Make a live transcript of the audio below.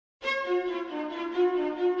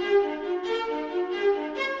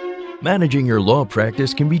Managing your law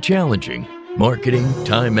practice can be challenging. Marketing,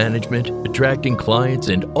 time management, attracting clients,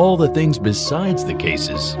 and all the things besides the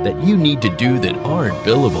cases that you need to do that aren't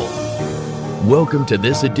billable. Welcome to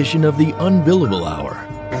this edition of the Unbillable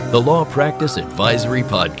Hour, the Law Practice Advisory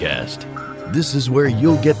Podcast. This is where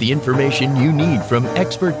you'll get the information you need from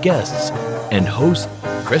expert guests and host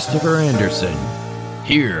Christopher Anderson,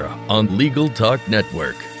 here on Legal Talk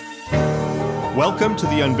Network. Welcome to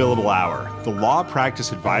the Unbillable Hour, the Law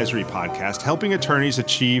Practice Advisory Podcast helping attorneys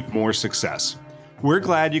achieve more success. We're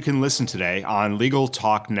glad you can listen today on Legal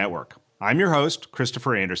Talk Network. I'm your host,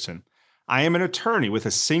 Christopher Anderson. I am an attorney with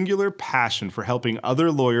a singular passion for helping other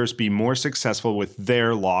lawyers be more successful with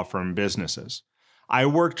their law firm businesses. I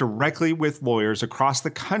work directly with lawyers across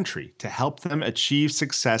the country to help them achieve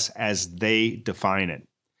success as they define it.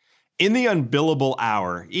 In the Unbillable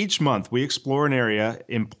Hour, each month we explore an area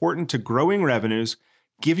important to growing revenues,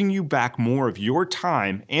 giving you back more of your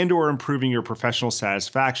time and/or improving your professional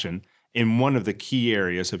satisfaction in one of the key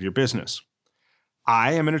areas of your business.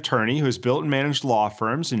 I am an attorney who has built and managed law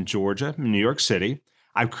firms in Georgia and New York City.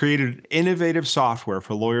 I've created innovative software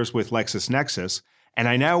for lawyers with LexisNexis, and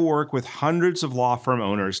I now work with hundreds of law firm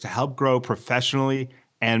owners to help grow professionally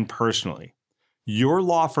and personally. Your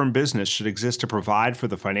law firm business should exist to provide for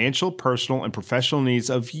the financial, personal, and professional needs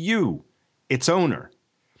of you, its owner.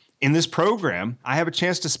 In this program, I have a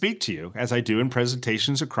chance to speak to you, as I do in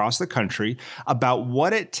presentations across the country, about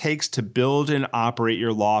what it takes to build and operate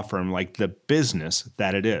your law firm like the business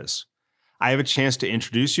that it is. I have a chance to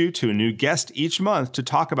introduce you to a new guest each month to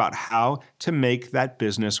talk about how to make that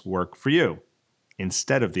business work for you,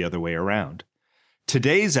 instead of the other way around.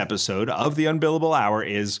 Today's episode of the Unbillable Hour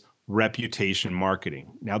is reputation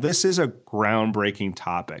marketing. Now, this is a groundbreaking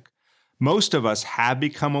topic. Most of us have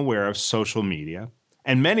become aware of social media,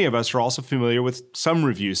 and many of us are also familiar with some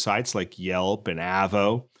review sites like Yelp and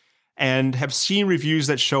Avvo, and have seen reviews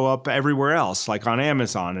that show up everywhere else, like on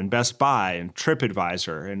Amazon and Best Buy and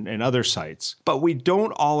TripAdvisor and other sites. But we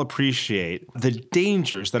don't all appreciate the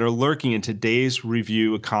dangers that are lurking in today's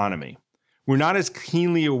review economy. We're not as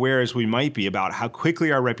keenly aware as we might be about how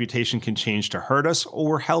quickly our reputation can change to hurt us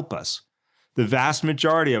or help us. The vast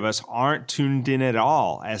majority of us aren't tuned in at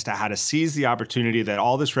all as to how to seize the opportunity that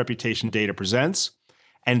all this reputation data presents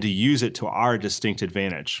and to use it to our distinct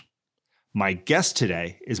advantage. My guest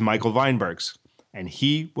today is Michael Weinbergs, and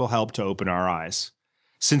he will help to open our eyes.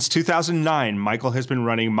 Since 2009, Michael has been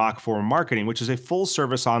running Mach4 Marketing, which is a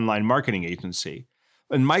full-service online marketing agency.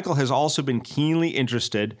 And Michael has also been keenly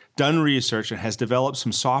interested, done research, and has developed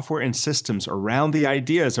some software and systems around the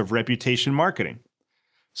ideas of reputation marketing.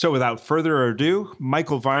 So without further ado,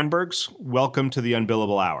 Michael Weinbergs, welcome to the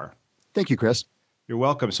Unbillable Hour. Thank you, Chris. You're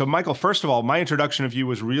welcome. So Michael, first of all, my introduction of you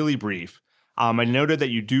was really brief. I noted that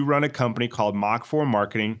you do run a company called Mach4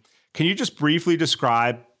 Marketing. Can you just briefly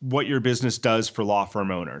describe what your business does for law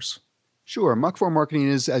firm owners? Sure. Mach4 Marketing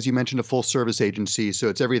is, as you mentioned, a full-service agency. So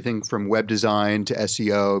it's everything from web design to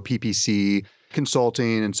SEO, PPC,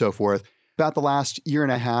 consulting, and so forth. About the last year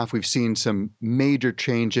and a half, we've seen some major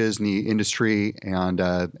changes in the industry, and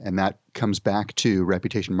that comes back to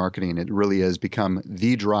reputation marketing. It really has become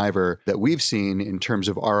the driver that we've seen in terms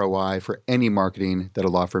of ROI for any marketing that a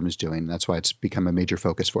law firm is doing. That's why it's become a major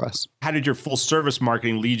focus for us. How did your full-service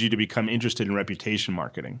marketing lead you to become interested in reputation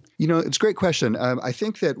marketing? You know, it's a great question. I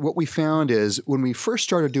think that what we found is when we first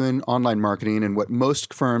started doing online marketing, and what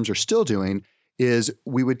most firms are still doing, is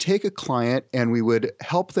we would take a client and we would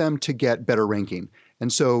help them to get better ranking.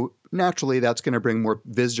 And so naturally, that's going to bring more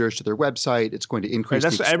visitors to their website. It's going to increase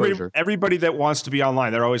the exposure. Everybody that wants to be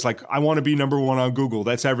online, they're always like, I want to be number one on Google.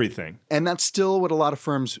 That's everything. And that's still what a lot of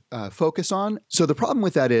firms focus on. So the problem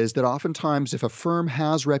with that is that oftentimes if a firm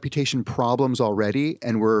has reputation problems already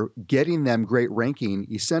and we're getting them great ranking,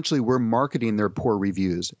 essentially we're marketing their poor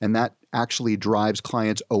reviews. And that actually drives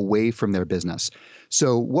clients away from their business.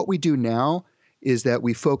 So what we do now is that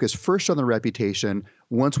we focus first on the reputation.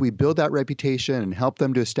 Once we build that reputation and help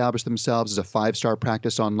them to establish themselves as a 5-star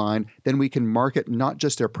practice online, then we can market not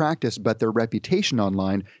just their practice, but their reputation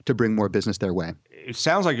online to bring more business their way. It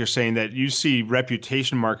sounds like you're saying that you see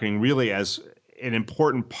reputation marketing really as an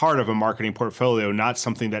important part of a marketing portfolio, not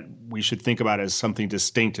something that we should think about as something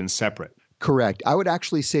distinct and separate. Correct. I would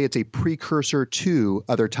actually say it's a precursor to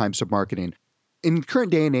other types of marketing. In current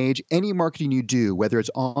day and age, any marketing you do, whether it's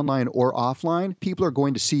online or offline, people are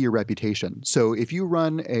going to see your reputation. So if you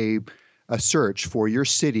run a search for your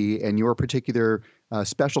city and your particular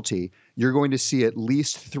specialty, you're going to see at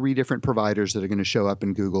least 3 different providers that are going to show up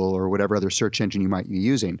in Google or whatever other search engine you might be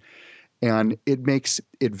using. And it makes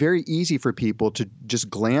it very easy for people to just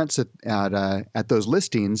glance at those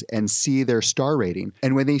listings and see their star rating.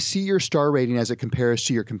 And when they see your star rating as it compares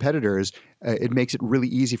to your competitors, it makes it really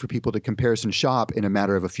easy for people to comparison shop in a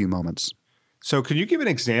matter of a few moments. So can you give an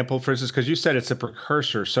example, for instance, because you said it's a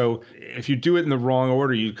precursor. So if you do it in the wrong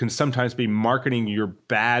order, you can sometimes be marketing your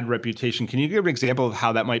bad reputation. Can you give an example of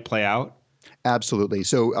how that might play out? Absolutely.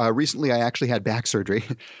 So recently, I actually had back surgery.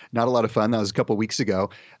 Not a lot of fun. That was a couple of weeks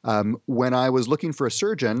ago. When I was looking for a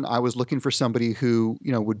surgeon, I was looking for somebody who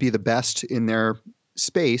would be the best in their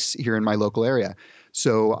space here in my local area.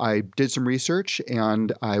 So I did some research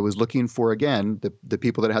and I was looking for, again, the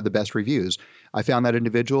people that had the best reviews. I found that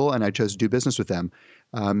individual and I chose to do business with them.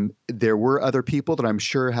 There were other people that I'm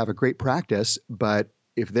sure have a great practice, but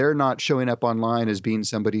if they're not showing up online as being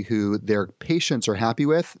somebody who their patients are happy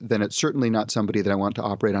with, then it's certainly not somebody that I want to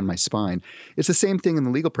operate on my spine. It's the same thing in the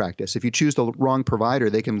legal practice. If you choose the wrong provider,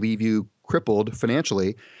 they can leave you crippled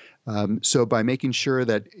financially. So by making sure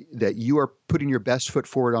that you are putting your best foot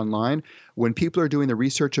forward online, when people are doing the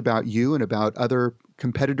research about you and about other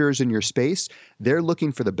competitors in your space, they're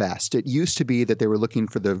looking for the best. It used to be that they were looking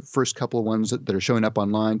for the first couple of ones that are showing up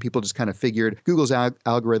online. People just kind of figured Google's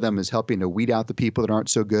algorithm is helping to weed out the people that aren't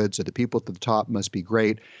so good, so the people at the top must be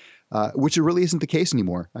great. Which really isn't the case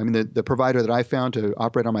anymore. I mean, the provider that I found to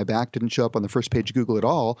operate on my back didn't show up on the first page of Google at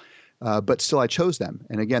all, but still I chose them.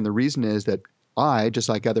 And again, the reason is that I, just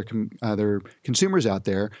like other consumers out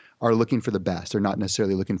there, are looking for the best. They're not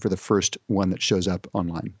necessarily looking for the first one that shows up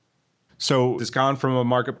online. So it's gone from a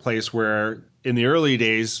marketplace where in the early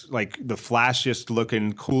days, like the flashiest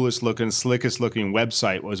looking, coolest looking, slickest looking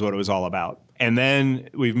website was what it was all about. And then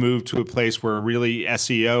we've moved to a place where really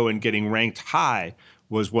SEO and getting ranked high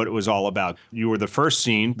was what it was all about. You were the first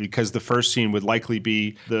seen because the first seen would likely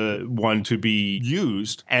be the one to be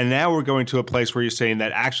used. And now we're going to a place where you're saying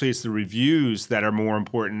that actually it's the reviews that are more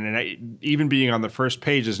important. And even being on the first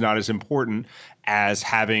page is not as important as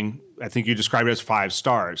having, I think you described it as 5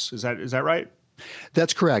 stars. Is that right?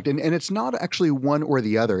 That's correct. And it's not actually one or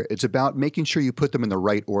the other. It's about making sure you put them in the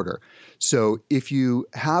right order. So if you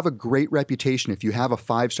have a great reputation, if you have a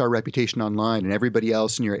 5-star reputation online and everybody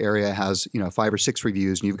else in your area has 5 or 6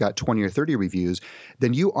 reviews and you've got 20 or 30 reviews,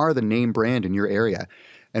 then you are the name brand in your area.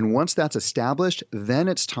 And once that's established, then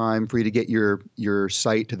it's time for you to get your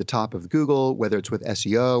site to the top of Google, whether it's with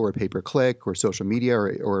SEO or pay-per-click or social media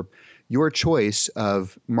or your choice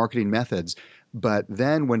of marketing methods. But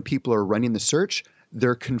then when people are running the search,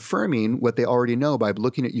 they're confirming what they already know by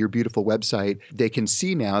looking at your beautiful website. They can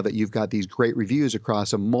see now that you've got these great reviews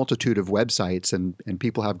across a multitude of websites and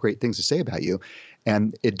people have great things to say about you.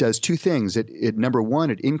 And it does 2 things. It number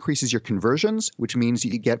one, it increases your conversions, which means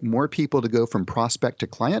you get more people to go from prospect to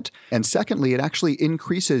client. And secondly, it actually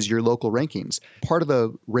increases your local rankings. Part of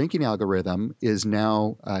the ranking algorithm is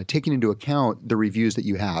now taking into account the reviews that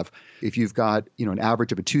you have. If you've got an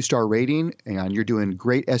average of a 2-star rating and you're doing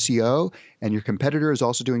great SEO and your competitor is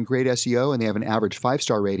also doing great SEO and they have an average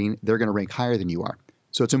 5-star rating, they're going to rank higher than you are.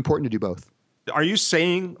 So it's important to do both. Are you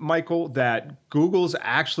saying, Michael, that Google's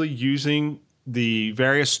actually using the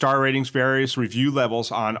various star ratings, various review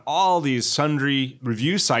levels on all these sundry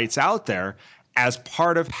review sites out there as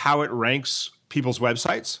part of how it ranks people's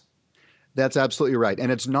websites? That's absolutely right.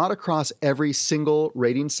 And it's not across every single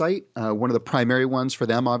rating site. One of the primary ones for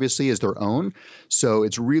them, obviously, is their own. So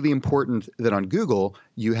it's really important that on Google,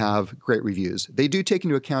 you have great reviews. They do take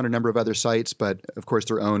into account a number of other sites, but of course,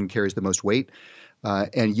 their own carries the most weight.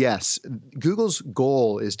 And yes, Google's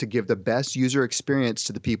goal is to give the best user experience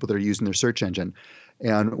to the people that are using their search engine.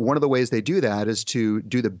 And one of the ways they do that is to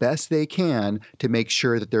do the best they can to make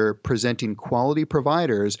sure that they're presenting quality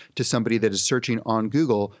providers to somebody that is searching on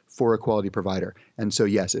Google for a quality provider. And so,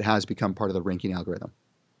 yes, it has become part of the ranking algorithm.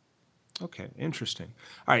 Okay, interesting.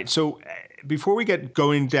 All right, so before we get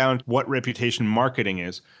going down what reputation marketing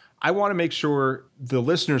is, I want to make sure the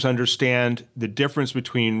listeners understand the difference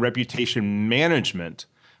between reputation management,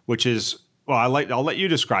 which is, well, I'll let you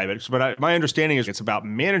describe it, but my understanding is it's about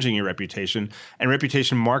managing your reputation, and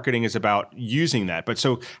reputation marketing is about using that. But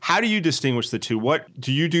so how do you distinguish the two? What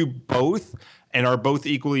do you do both, and are both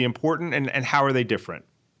equally important, and how are they different?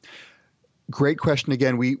 Great question.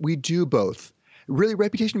 Again, we do both. Really,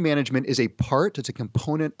 reputation management is a part, it's a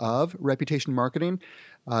component of reputation marketing.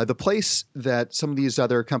 The place that some of these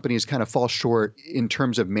other companies kind of fall short in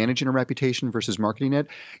terms of managing a reputation versus marketing it,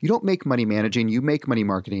 you don't make money managing, you make money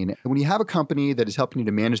marketing. When you have a company that is helping you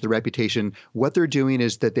to manage the reputation, what they're doing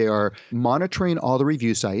is that they are monitoring all the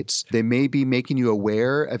review sites. They may be making you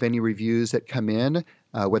aware of any reviews that come in,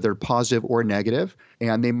 whether positive or negative,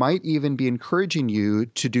 and they might even be encouraging you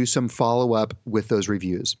to do some follow-up with those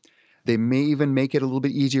reviews. They may even make it a little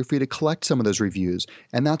bit easier for you to collect some of those reviews.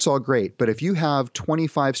 And that's all great. But if you have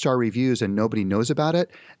 25-star reviews and nobody knows about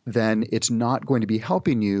it, then it's not going to be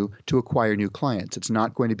helping you to acquire new clients. It's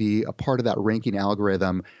not going to be a part of that ranking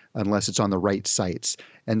algorithm unless it's on the right sites.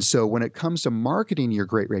 And so when it comes to marketing your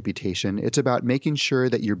great reputation, it's about making sure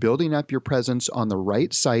that you're building up your presence on the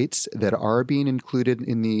right sites that are being included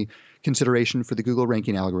in the consideration for the Google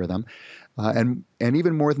ranking algorithm. And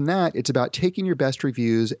even more than that, it's about taking your best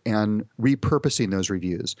reviews and repurposing those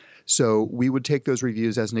reviews. So we would take those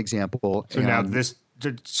reviews as an example. So now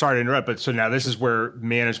sorry to interrupt, but so now this is where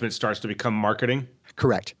management starts to become marketing?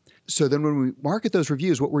 Correct. So then when we market those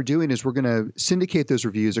reviews, what we're doing is we're going to syndicate those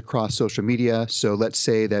reviews across social media. So let's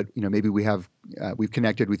say that, maybe we've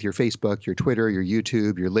connected with your Facebook, your Twitter, your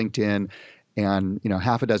YouTube, your LinkedIn, and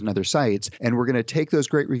half a dozen other sites. And we're going to take those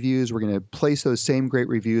great reviews, we're going to place those same great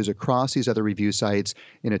reviews across these other review sites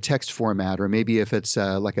in a text format, or maybe if it's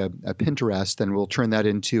like a Pinterest, then we'll turn that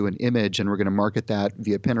into an image and we're going to market that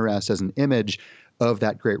via Pinterest as an image of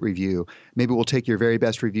that great review. Maybe we'll take your very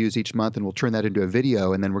best reviews each month and we'll turn that into a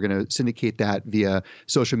video, and then we're going to syndicate that via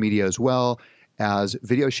social media as well as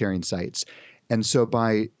video sharing sites. And so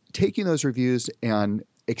by taking those reviews and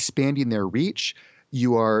expanding their reach,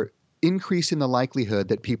 you are increasing the likelihood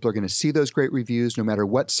that people are going to see those great reviews no matter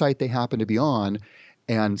what site they happen to be on,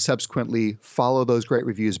 and subsequently follow those great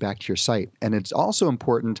reviews back to your site. And it's also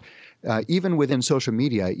important, even within social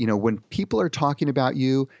media, when people are talking about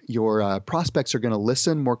you, your prospects are going to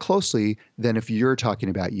listen more closely than if you're talking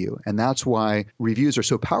about you. And that's why reviews are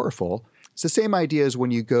so powerful. It's the same idea as when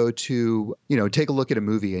you go to, take a look at a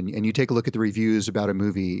movie and you take a look at the reviews about a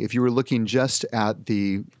movie. If you were looking just at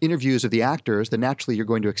the interviews of the actors, then naturally you're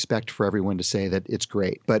going to expect for everyone to say that it's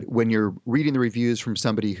great. But when you're reading the reviews from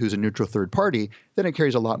somebody who's a neutral third party, then it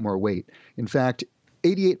carries a lot more weight. In fact,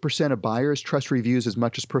 88% of buyers trust reviews as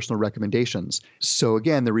much as personal recommendations. So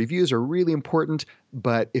again, the reviews are really important,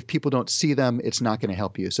 but if people don't see them, it's not going to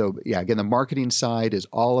help you. So yeah, again, the marketing side is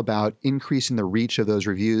all about increasing the reach of those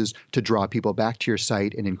reviews to draw people back to your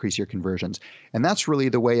site and increase your conversions. And that's really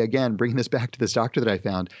the way, again, bringing this back to this doctor that I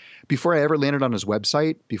found. Before I ever landed on his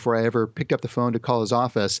website, before I ever picked up the phone to call his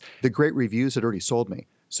office, the great reviews had already sold me.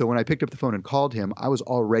 So when I picked up the phone and called him, I was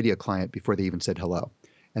already a client before they even said hello.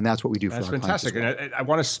 And that's what we do for our clients. That's fantastic. And I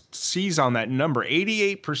want to seize on that number,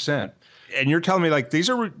 88%. And you're telling me these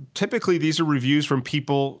are reviews from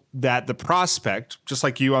people that the prospect, just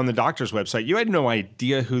like you on the doctor's website, you had no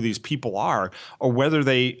idea who these people are or whether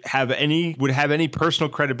they would have any personal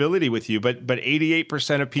credibility with you. But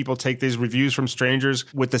 88% of people take these reviews from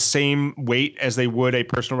strangers with the same weight as they would a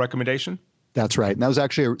personal recommendation? That's right. And that was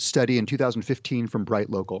actually a study in 2015 from Bright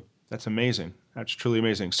Local. That's amazing. That's truly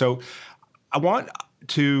amazing. So I want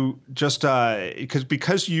to just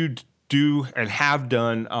because you do and have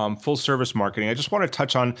done full service marketing, I just want to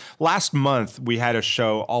touch on last month we had a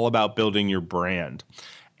show all about building your brand.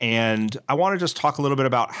 And I want to just talk a little bit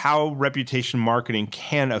about how reputation marketing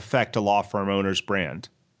can affect a law firm owner's brand.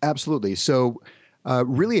 Absolutely. So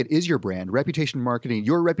really, it is your brand. Reputation marketing,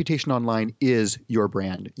 your reputation online is your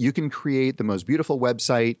brand. You can create the most beautiful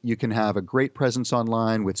website. You can have a great presence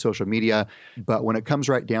online with social media. But when it comes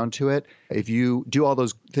right down to it, if you do all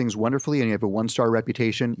those things wonderfully and you have a one-star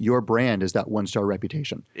reputation, your brand is that one-star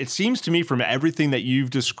reputation. It seems to me from everything that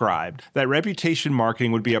you've described that reputation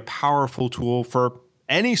marketing would be a powerful tool for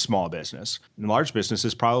any small business, and large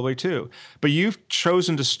businesses probably too. But you've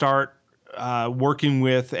chosen to start working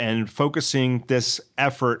with and focusing this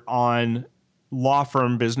effort on law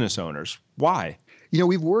firm business owners. Why?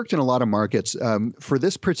 We've worked in a lot of markets. For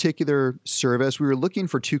this particular service, we were looking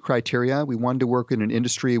for two criteria. We wanted to work in an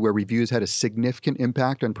industry where reviews had a significant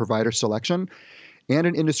impact on provider selection, and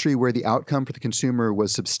an industry where the outcome for the consumer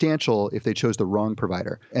was substantial if they chose the wrong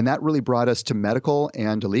provider. And that really brought us to medical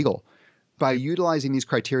and to legal. By utilizing these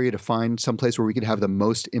criteria to find someplace where we could have the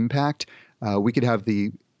most impact, we could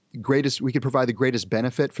provide the greatest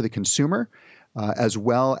benefit for the consumer as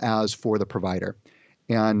well as for the provider.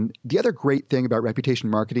 And the other great thing about reputation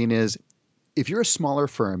marketing is if you're a smaller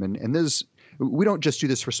firm, and this, we don't just do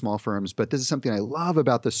this for small firms, but this is something I love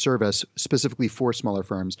about this service specifically for smaller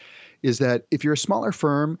firms, is that if you're a smaller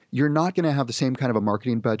firm, you're not going to have the same kind of a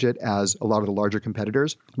marketing budget as a lot of the larger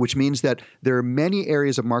competitors, which means that there are many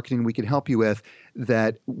areas of marketing we can help you with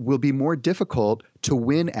that will be more difficult to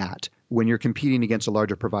win at when you're competing against a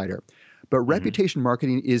larger provider. But reputation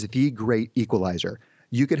marketing is the great equalizer.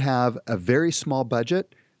 You could have a very small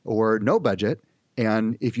budget or no budget,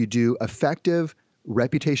 and if you do effective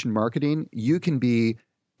reputation marketing, you can be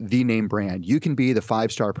the name brand. You can be the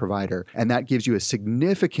 5-star provider, and that gives you a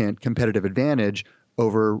significant competitive advantage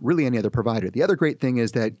over really any other provider. The other great thing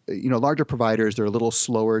is that, larger providers, they're a little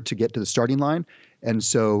slower to get to the starting line. And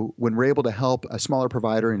so when we're able to help a smaller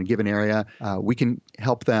provider in a given area, we can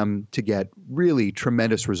help them to get really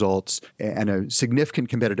tremendous results and a significant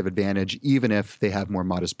competitive advantage, even if they have more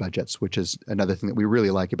modest budgets, which is another thing that we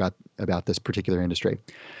really like about this particular industry.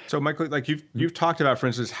 So, Michael, like you've talked about, for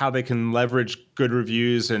instance, how they can leverage good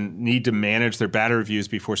reviews and need to manage their bad reviews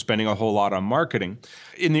before spending a whole lot on marketing.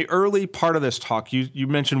 In the early part of this talk, you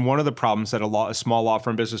mentioned one of the problems that a small law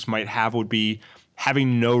firm business might have would be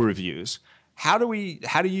having no reviews. How do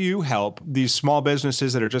you help these small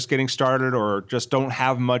businesses that are just getting started or just don't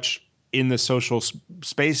have much in the social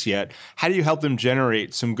space yet? How do you help them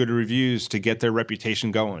generate some good reviews to get their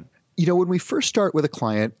reputation going? When we first start with a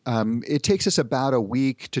client, it takes us about a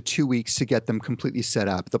week to 2 weeks to get them completely set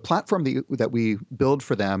up. The platform that we build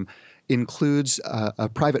for them includes a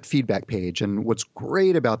private feedback page. And what's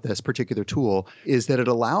great about this particular tool is that it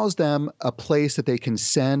allows them a place that they can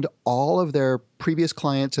send all of their previous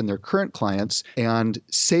clients and their current clients and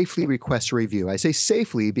safely request a review. I say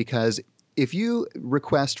safely because if you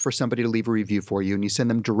request for somebody to leave a review for you and you send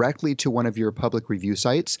them directly to one of your public review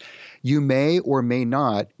sites, you may or may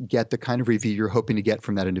not get the kind of review you're hoping to get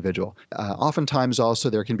from that individual. Oftentimes also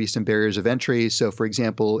there can be some barriers of entry. So for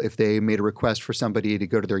example, if they made a request for somebody to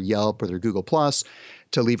go to their Yelp or their Google Plus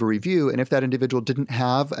to leave a review, and if that individual didn't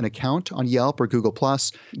have an account on Yelp or Google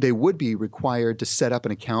Plus, they would be required to set up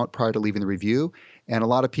an account prior to leaving the review. And a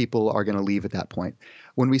lot of people are going to leave at that point.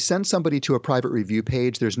 When we send somebody to a private review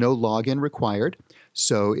page, there's no login required.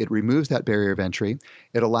 So it removes that barrier of entry.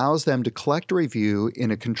 It allows them to collect a review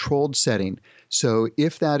in a controlled setting. So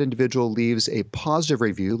if that individual leaves a positive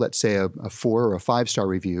review, let's say a 4 or a 5-star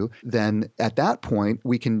review, then at that point,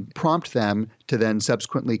 we can prompt them to then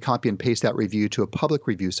subsequently copy and paste that review to a public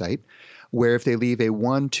review site, where if they leave a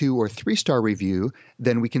 1, 2, or 3-star review,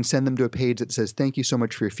 then we can send them to a page that says, "Thank you so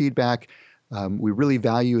much for your feedback. We really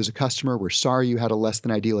value you as a customer. We're sorry you had a less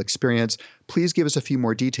than ideal experience. Please give us a few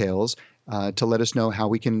more details to let us know how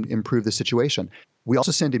we can improve the situation." We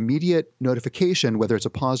also send immediate notification, whether it's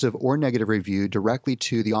a positive or negative review, directly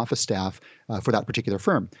to the office staff for that particular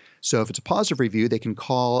firm. So if it's a positive review, they can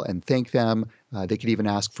call and thank them. They could even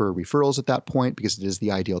ask for referrals at that point because it is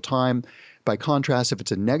the ideal time. By contrast, if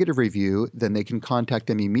it's a negative review, then they can contact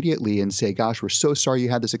them immediately and say, "Gosh, we're so sorry you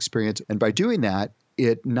had this experience." And by doing that,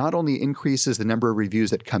 it not only increases the number of reviews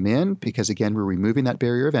that come in, because again, we're removing that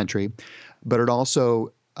barrier of entry, but it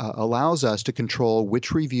also allows us to control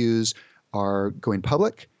which reviews are going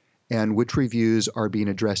public and which reviews are being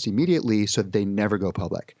addressed immediately so that they never go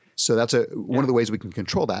public. So that's one of the ways we can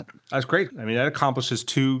control that. That's great. I mean, that accomplishes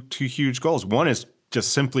two huge goals. One is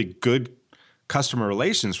just simply good customer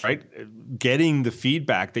relations, right? Getting the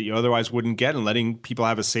feedback that you otherwise wouldn't get and letting people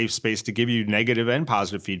have a safe space to give you negative and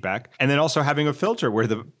positive feedback. And then also having a filter where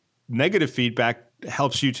the negative feedback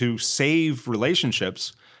helps you to save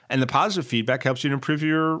relationships and the positive feedback helps you to improve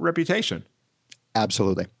your reputation.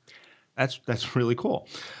 Absolutely. That's really cool.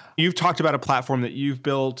 You've talked about a platform that you've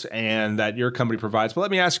built and that your company provides, but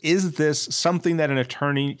let me ask, is this something that an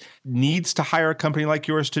attorney needs to hire a company like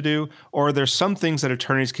yours to do? Or are there some things that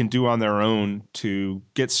attorneys can do on their own to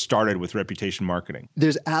get started with reputation marketing?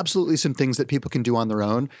 There's absolutely some things that people can do on their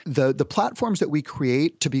own. The platforms that we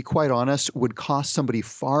create, to be quite honest, would cost somebody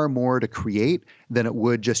far more to create than it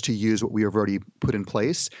would just to use what we have already put in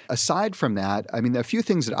place. Aside from that, I mean, a few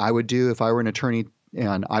things that I would do if I were an attorney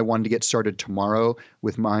and I wanted to get started tomorrow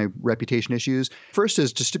with my reputation issues. First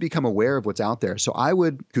is just to become aware of what's out there. So I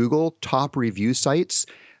would Google top review sites.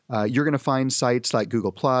 You're going to find sites like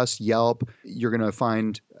Google Plus, Yelp. You're going to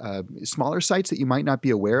find smaller sites that you might not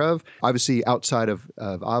be aware of. Obviously, outside of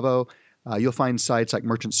Avvo, you'll find sites like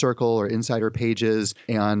Merchant Circle or Insider Pages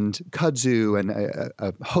and Kudzu and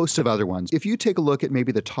a host of other ones. If you take a look at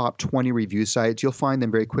maybe the top 20 review sites, you'll find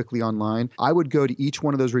them very quickly online. I would go to each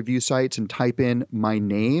one of those review sites and type in my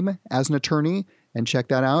name as an attorney and check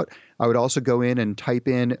that out. I would also go in and type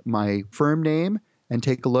in my firm name and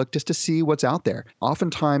take a look just to see what's out there.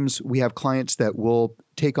 Oftentimes, we have clients that we'll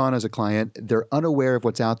take on as a client. They're unaware of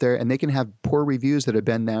what's out there, and they can have poor reviews that have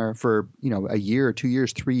been there for a year, 2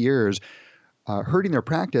 years, 3 years, hurting their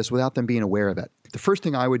practice without them being aware of it. The first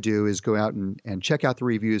thing I would do is go out and check out the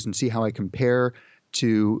reviews and see how I compare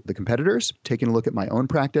to the competitors, taking a look at my own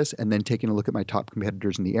practice, and then taking a look at my top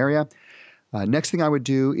competitors in the area. Next thing I would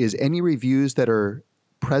do is any reviews that are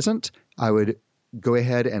present, I would go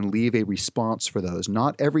ahead and leave a response for those.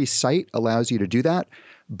 Not every site allows you to do that,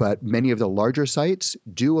 but many of the larger sites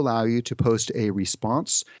do allow you to post a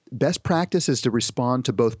response. Best practice is to respond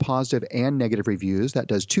to both positive and negative reviews. That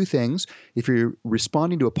does two things. If you're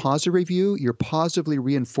responding to a positive review, you're positively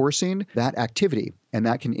reinforcing that activity, and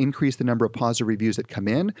that can increase the number of positive reviews that come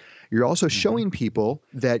in. You're also showing people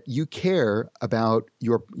that you care about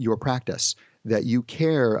your practice, that you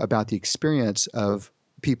care about the experience of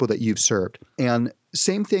people that you've served. And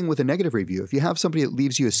same thing with a negative review. If you have somebody that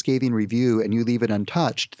leaves you a scathing review and you leave it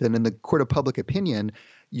untouched, then in the court of public opinion,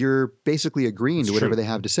 you're basically agreeing to whatever they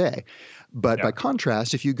have to say. But by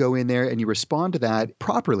contrast, if you go in there and you respond to that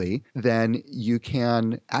properly, then you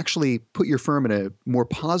can actually put your firm in a more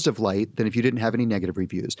positive light than if you didn't have any negative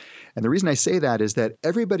reviews. And the reason I say that is that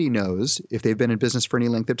everybody knows, if they've been in business for any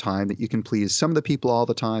length of time, that you can please some of the people all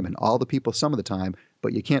the time and all the people some of the time,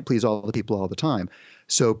 but you can't please all the people all the time.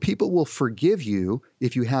 So people will forgive you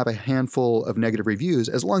if you have a handful of negative reviews,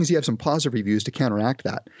 as long as you have some positive reviews to counteract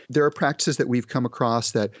that. There are practices that we've come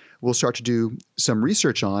across that we'll start to do some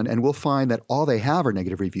research on, and we'll find that all they have are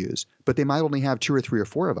negative reviews, but they might only have 2 or 3 or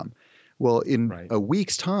 4 of them. Well, in a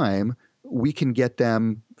week's time, we can get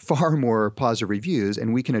them far more positive reviews,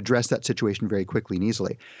 and we can address that situation very quickly and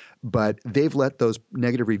easily. But they've let those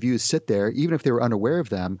negative reviews sit there, even if they were unaware of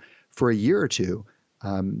them, for a year or two,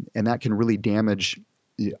 and that can really damage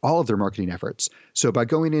all of their marketing efforts. So by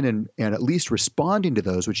going in and at least responding to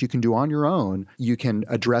those, which you can do on your own, you can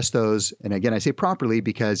address those. And again, I say properly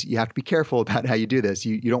because you have to be careful about how you do this.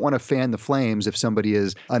 You don't want to fan the flames if somebody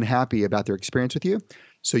is unhappy about their experience with you.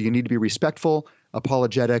 So you need to be respectful,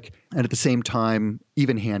 apologetic, and at the same time,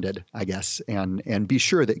 even-handed, I guess, and be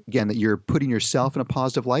sure that, again, that you're putting yourself in a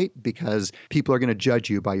positive light, because people are going to judge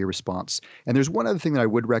you by your response. And there's one other thing that I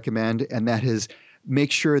would recommend, and that is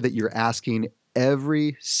make sure that you're asking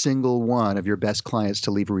every single one of your best clients to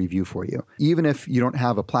leave a review for you. Even if you don't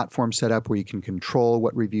have a platform set up where you can control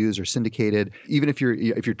what reviews are syndicated, even if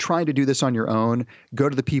you're trying to do this on your own, go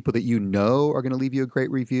to the people that you know are going to leave you a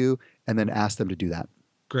great review and then ask them to do that.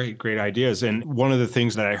 Great ideas. And one of the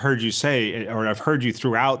things that I heard you say, or I've heard you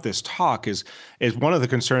throughout this talk, is one of the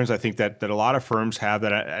concerns I think that a lot of firms have,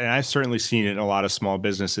 and I've certainly seen it in a lot of small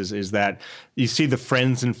businesses, is that you see the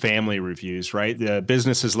friends and family reviews, right? The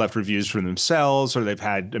business has left reviews for themselves, or they've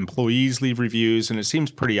had employees leave reviews, and it seems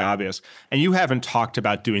pretty obvious. And you haven't talked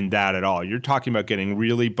about doing that at all. You're talking about getting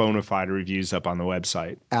really bona fide reviews up on the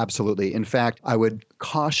website. Absolutely. In fact, I would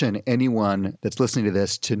caution anyone that's listening to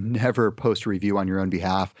this to never post a review on your own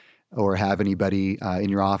behalf or have anybody in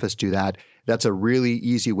your office do that. That's a really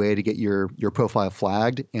easy way to get your profile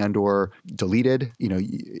flagged and or deleted.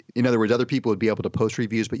 In other words, other people would be able to post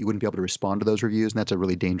reviews, but you wouldn't be able to respond to those reviews, and that's a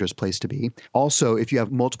really dangerous place to be. Also, if you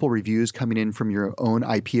have multiple reviews coming in from your own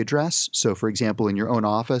IP address, so for example, in your own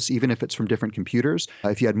office, even if it's from different computers,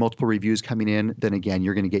 if you had multiple reviews coming in, then again,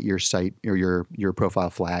 you're going to get your site or your profile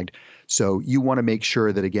flagged. So you want to make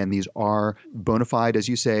sure that, again, these are bona fide, as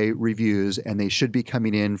you say, reviews, and they should be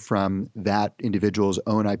coming in from that individual's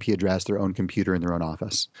own IP address, their own computer in their own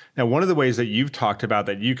office. Now, one of the ways that you've talked about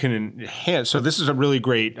that you can enhance, so this is a really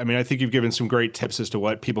great, I think you've given some great tips as to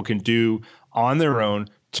what people can do on their own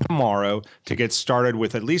tomorrow to get started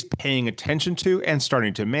with at least paying attention to and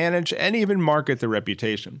starting to manage and even market the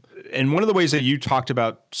reputation. And one of the ways that you talked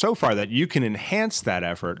about so far that you can enhance that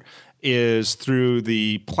effort is through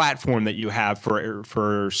the platform that you have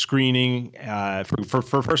for screening, for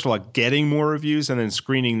first of all, getting more reviews and then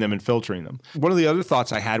screening them and filtering them. One of the other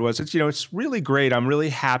thoughts I had was, it's really great. I'm really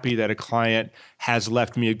happy that a client has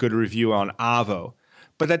left me a good review on Avvo,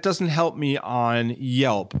 but that doesn't help me on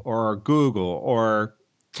Yelp or Google or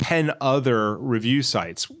 10 other review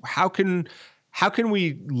sites. How can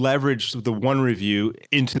we leverage the one review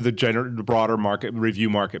into the broader review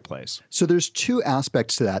marketplace? So there's 2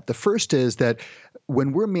 aspects to that. The first is that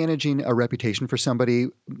when we're managing a reputation for somebody,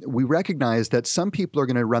 we recognize that some people are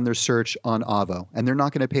going to run their search on Avvo, and they're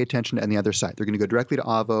not going to pay attention to any other site. They're going to go directly to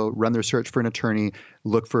Avvo, run their search for an attorney,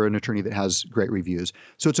 look for an attorney that has great reviews.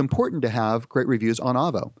 So it's important to have great reviews on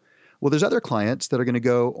Avvo. Well, there's other clients that are going to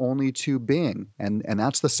go only to Bing, and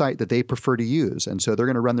that's the site that they prefer to use. And so they're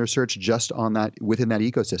going to run their search just on that, within that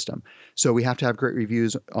ecosystem. So we have to have great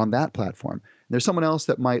reviews on that platform. There's someone else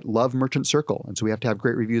that might love Merchant Circle, and so we have to have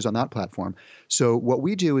great reviews on that platform. So what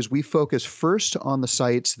we do is we focus first on the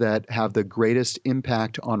sites that have the greatest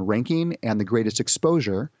impact on ranking and the greatest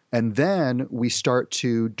exposure, and then we start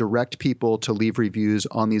to direct people to leave reviews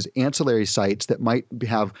on these ancillary sites that might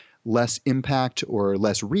have less impact or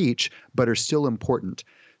less reach, but are still important.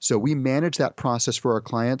 So we manage that process for our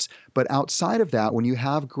clients. But outside of that, when you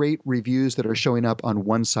have great reviews that are showing up on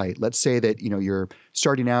one site, let's say that you're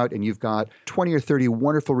starting out and you've got 20 or 30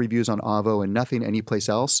 wonderful reviews on Avvo and nothing anyplace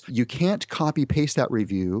else, you can't copy paste that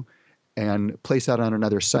review and place that on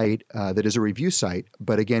another site that is a review site.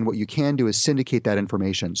 But again, what you can do is syndicate that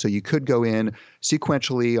information. So you could go in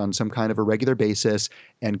sequentially on some kind of a regular basis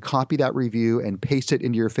and copy that review and paste it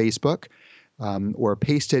into your Facebook or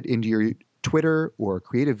paste it into your Twitter or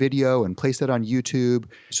create a video and place that on YouTube.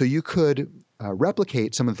 So you could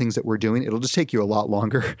replicate some of the things that we're doing. It'll just take you a lot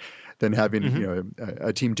longer than having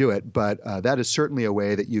a team do it. But that is certainly a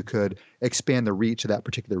way that you could expand the reach of that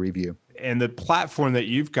particular review. And the platform that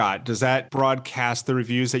you've got, does that broadcast the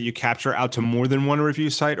reviews that you capture out to more than one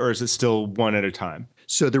review site, or is it still one at a time?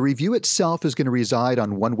 So the review itself is going to reside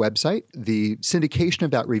on one website. The syndication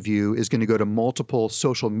of that review is going to go to multiple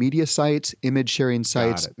social media sites, image sharing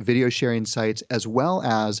sites, video sharing sites, as well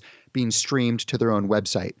as being streamed to their own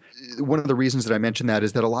website. One of the reasons that I mentioned that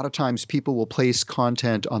is that a lot of times people will place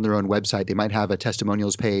content on their own website. They might have a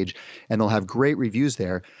testimonials page and they'll have great reviews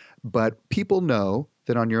there, but people know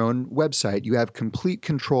that on your own website, you have complete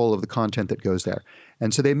control of the content that goes there.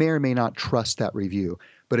 And so they may or may not trust that review.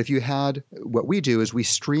 But if you had, what we do is we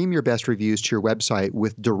stream your best reviews to your website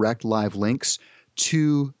with direct live links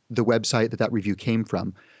to the website that review came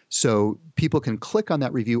from. So people can click on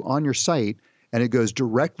that review on your site and it goes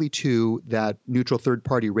directly to that neutral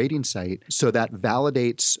third-party rating site. So that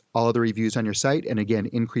validates all of the reviews on your site and again,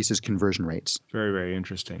 increases conversion rates. Very, very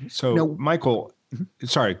interesting. So now, Michael,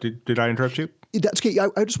 sorry, did I interrupt you? That's okay.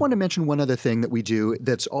 I just want to mention one other thing that we do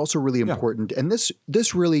that's also really important. And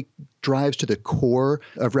this really drives to the core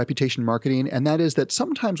of reputation marketing. And that is that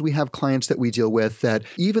sometimes we have clients that we deal with that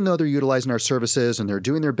even though they're utilizing our services and they're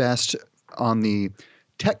doing their best on the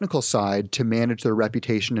technical side to manage their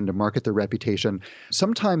reputation and to market their reputation,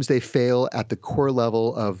 sometimes they fail at the core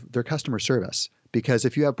level of their customer service. Because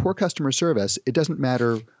if you have poor customer service, it doesn't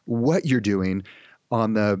matter what you're doing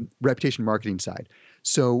on the reputation marketing side.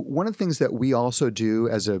 So one of the things that we also do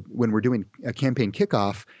when we're doing a campaign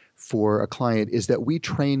kickoff for a client is that we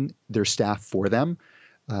train their staff for them.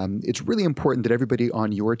 It's really important that everybody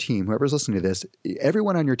on your team, whoever's listening to this,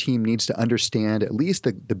 everyone on your team needs to understand at least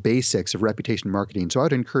the basics of reputation marketing. So I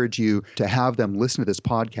would encourage you to have them listen to this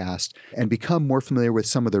podcast and become more familiar with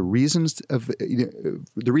some of the reasons of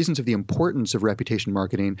the importance of reputation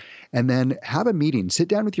marketing, and then have a meeting, sit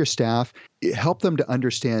down with your staff, help them to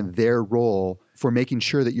understand their role for making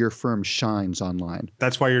sure that your firm shines online.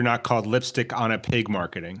 That's why you're not called lipstick on a pig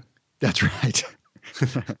marketing. That's right.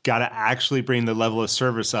 Got to actually bring the level of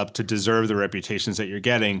service up to deserve the reputations that you're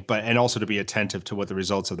getting, and also to be attentive to what the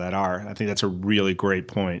results of that are. I think that's a really great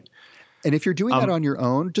point. And if you're doing that on your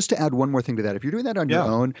own, just to add one more thing to that, if you're doing that on your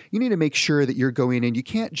own, you need to make sure that you're going in. You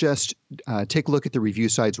can't just take a look at the review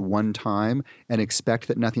sites one time and expect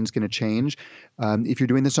that nothing's going to change. If you're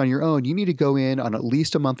doing this on your own, you need to go in on at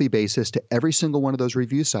least a monthly basis to every single one of those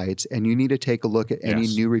review sites, and you need to take a look at any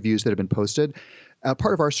new reviews that have been posted.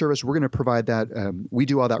 Part of our service, we're going to provide that. We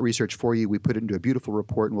do all that research for you. We put it into a beautiful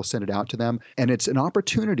report and we'll send it out to them. And it's an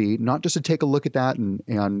opportunity not just to take a look at that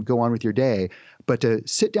and go on with your day, but to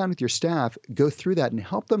sit down with your staff, go through that and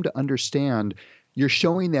help them to understand. You're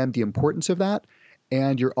showing them the importance of that.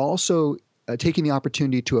 And you're also taking the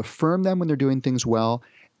opportunity to affirm them when they're doing things well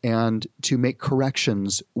and to make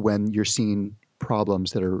corrections when you're seeing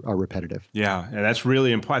problems that are repetitive. Yeah, and that's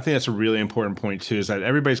really important. I think that's a really important point too, is that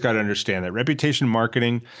everybody's got to understand that reputation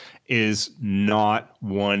marketing is not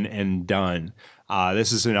one and done.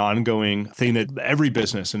 This is an ongoing thing that every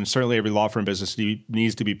business, and certainly every law firm business,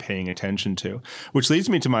 needs to be paying attention to. Which leads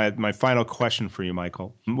me to my final question for you,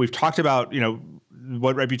 Michael. We've talked about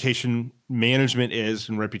what reputation management is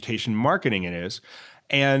and reputation marketing it is.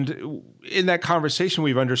 And in that conversation,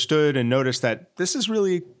 we've understood and noticed that this is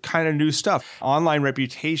really kind of new stuff. Online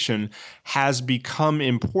reputation has become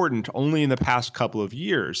important only in the past couple of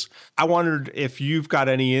years. I wondered if you've got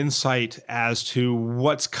any insight as to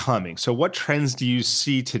what's coming. So what trends do you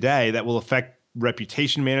see today that will affect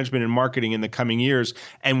reputation management and marketing in the coming years?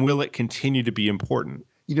 And will it continue to be important?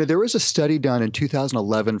 There was a study done in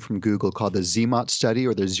 2011 from Google called the ZMOT study,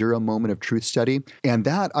 or the Zero Moment of Truth study. And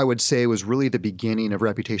that, I would say, was really the beginning of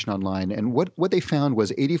reputation online. And what they found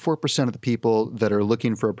was 84% of the people that are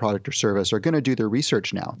looking for a product or service are going to do their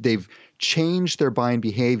research now. They've changed their buying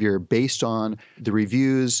behavior based on the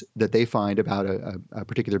reviews that they find about a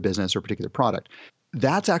particular business or particular product.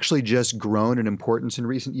 That's actually just grown in importance in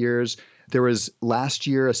recent years. There was last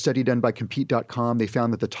year a study done by Compete.com. They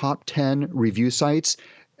found that the top 10 review sites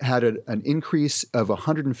had an increase of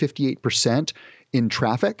 158% in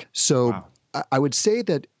traffic. So I would say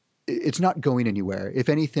that it's not going anywhere. If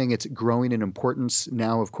anything, it's growing in importance.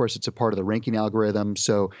 Now, of course, it's a part of the ranking algorithm.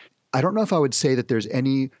 So I don't know if I would say that there's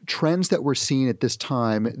any trends that we're seeing at this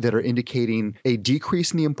time that are indicating a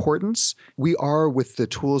decrease in the importance. We are, with the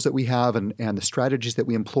tools that we have and the strategies that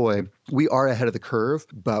we employ, we are ahead of the curve,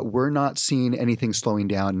 but we're not seeing anything slowing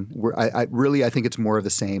down. I think it's more of the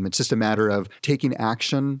same. It's just a matter of taking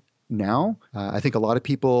action now. I think a lot of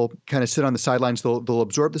people kind of sit on the sidelines. They'll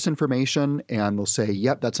absorb this information and they'll say,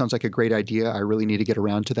 yep, that sounds like a great idea. I really need to get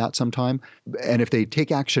around to that sometime. And if they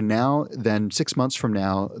take action now, then 6 months from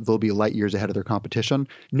now, they'll be light years ahead of their competition.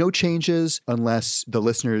 No changes unless the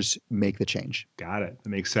listeners make the change. Got it. That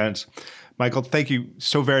makes sense. Michael, thank you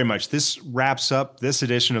so very much. This wraps up this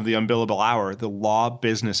edition of the Unbillable Hour, the Law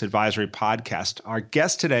Business Advisory Podcast. Our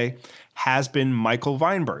guest today has been Michael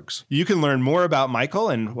Weinbergs. You can learn more about Michael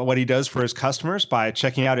and what he does for his customers by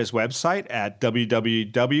checking out his website at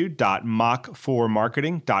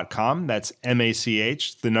www.mach4marketing.com. That's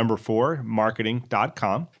MACH, 4,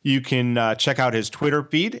 marketing.com. You can check out his Twitter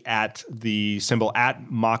feed at the symbol at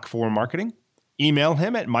Mach4Marketing. Email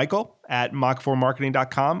him at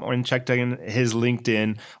michael@mach4marketing.com and check in his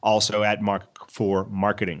LinkedIn also at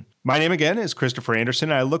Mach4Marketing. My name again is Christopher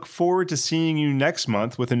Anderson. I look forward to seeing you next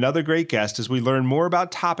month with another great guest as we learn more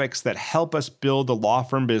about topics that help us build a law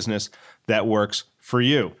firm business that works for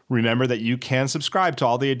you. Remember that you can subscribe to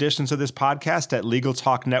all the editions of this podcast at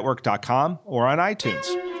LegalTalkNetwork.com or on iTunes.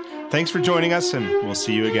 Thanks for joining us, and we'll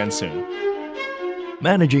see you again soon.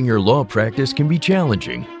 Managing your law practice can be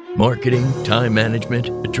challenging. Marketing, time management,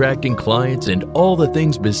 attracting clients, and all the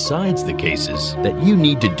things besides the cases that you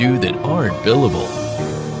need to do that aren't billable.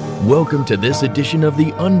 Welcome to this edition of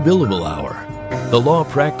the Unbillable Hour, the Law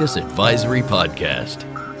Practice Advisory Podcast.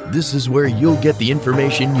 This is where you'll get the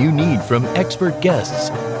information you need from expert guests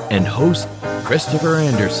and host Christopher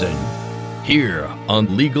Anderson, here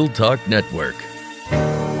on Legal Talk Network.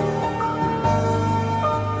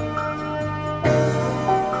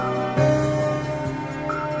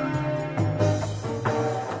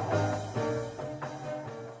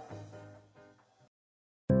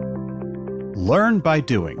 Learn by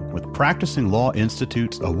doing with Practicing Law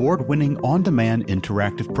Institute's award-winning on-demand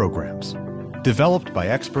interactive programs. Developed by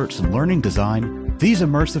experts in learning design, these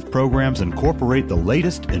immersive programs incorporate the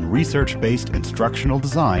latest in research-based instructional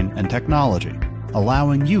design and technology,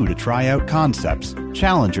 allowing you to try out concepts,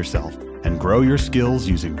 challenge yourself, and grow your skills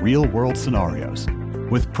using real-world scenarios.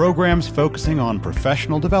 With programs focusing on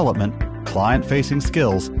professional development, client-facing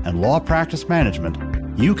skills, and law practice management,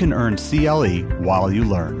 you can earn CLE while you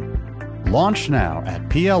learn. Launch now at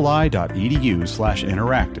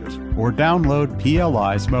pli.edu/interactive or download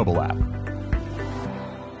PLI's mobile app.